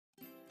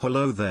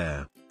Hello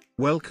there.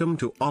 Welcome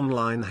to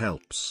Online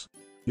Helps,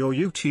 your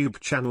YouTube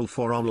channel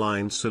for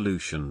online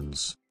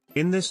solutions.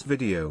 In this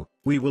video,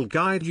 we will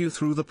guide you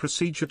through the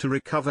procedure to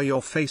recover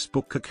your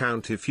Facebook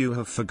account if you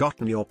have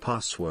forgotten your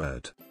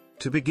password.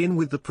 To begin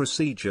with the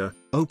procedure,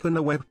 open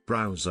a web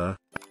browser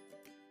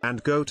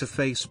and go to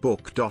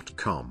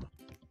facebook.com.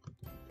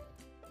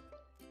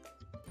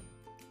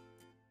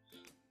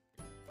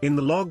 In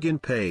the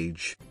login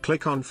page,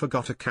 click on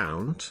Forgot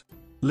Account,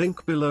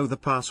 link below the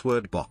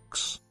password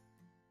box.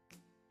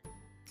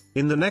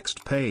 In the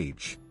next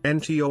page,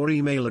 enter your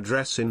email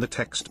address in the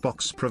text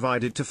box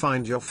provided to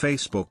find your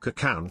Facebook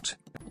account,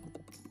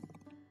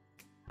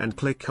 and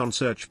click on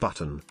Search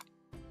button.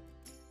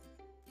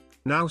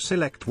 Now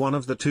select one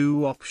of the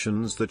two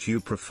options that you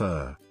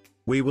prefer.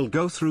 We will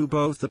go through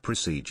both the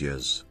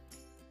procedures.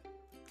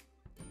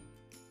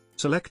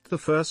 Select the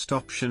first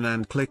option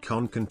and click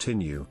on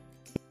Continue.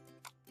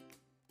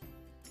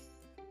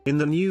 In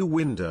the new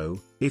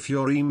window, if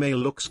your email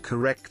looks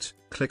correct,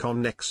 click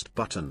on Next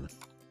button.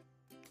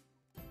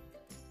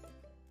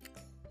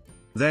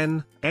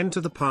 Then, enter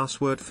the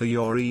password for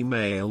your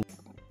email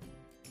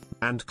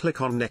and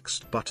click on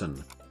Next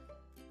button.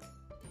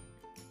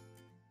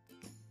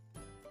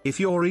 If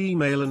your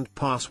email and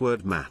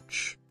password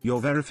match, your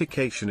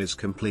verification is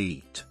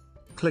complete.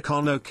 Click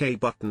on OK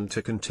button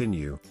to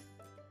continue.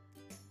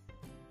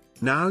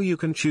 Now you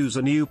can choose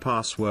a new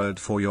password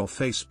for your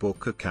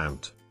Facebook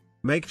account.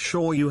 Make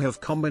sure you have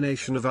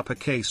combination of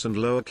uppercase and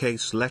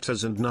lowercase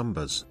letters and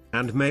numbers,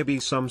 and maybe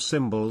some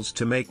symbols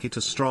to make it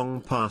a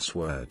strong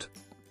password.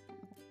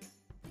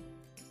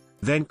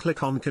 Then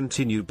click on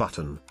Continue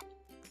button.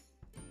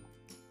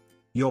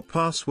 Your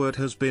password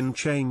has been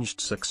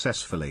changed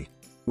successfully.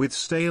 With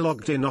Stay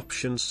Logged In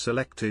options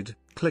selected,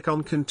 click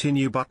on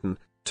Continue button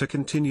to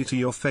continue to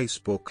your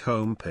Facebook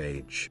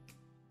homepage.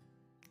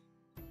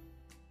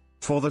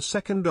 For the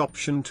second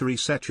option to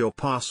reset your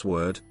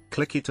password,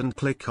 click it and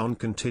click on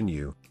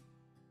Continue.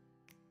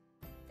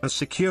 A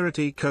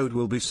security code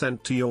will be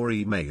sent to your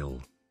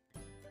email.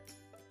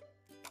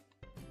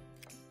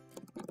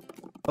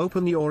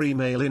 Open your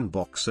email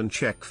inbox and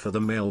check for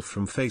the mail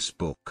from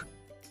Facebook.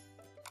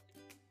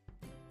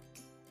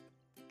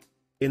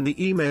 In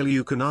the email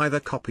you can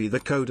either copy the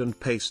code and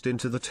paste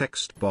into the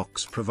text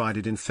box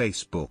provided in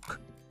Facebook.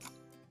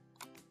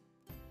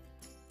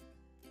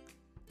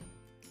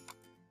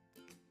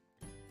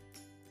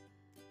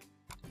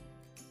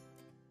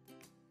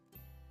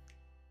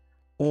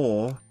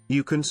 Or,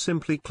 you can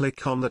simply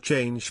click on the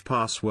Change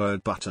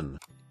Password button.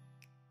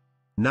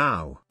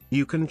 Now,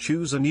 you can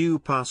choose a new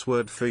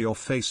password for your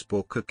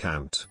Facebook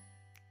account.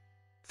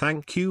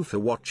 Thank you for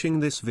watching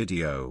this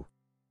video.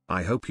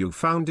 I hope you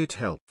found it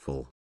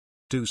helpful.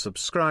 Do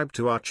subscribe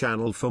to our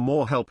channel for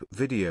more help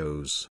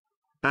videos.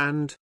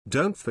 And,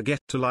 don't forget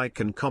to like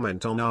and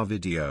comment on our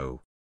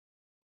video.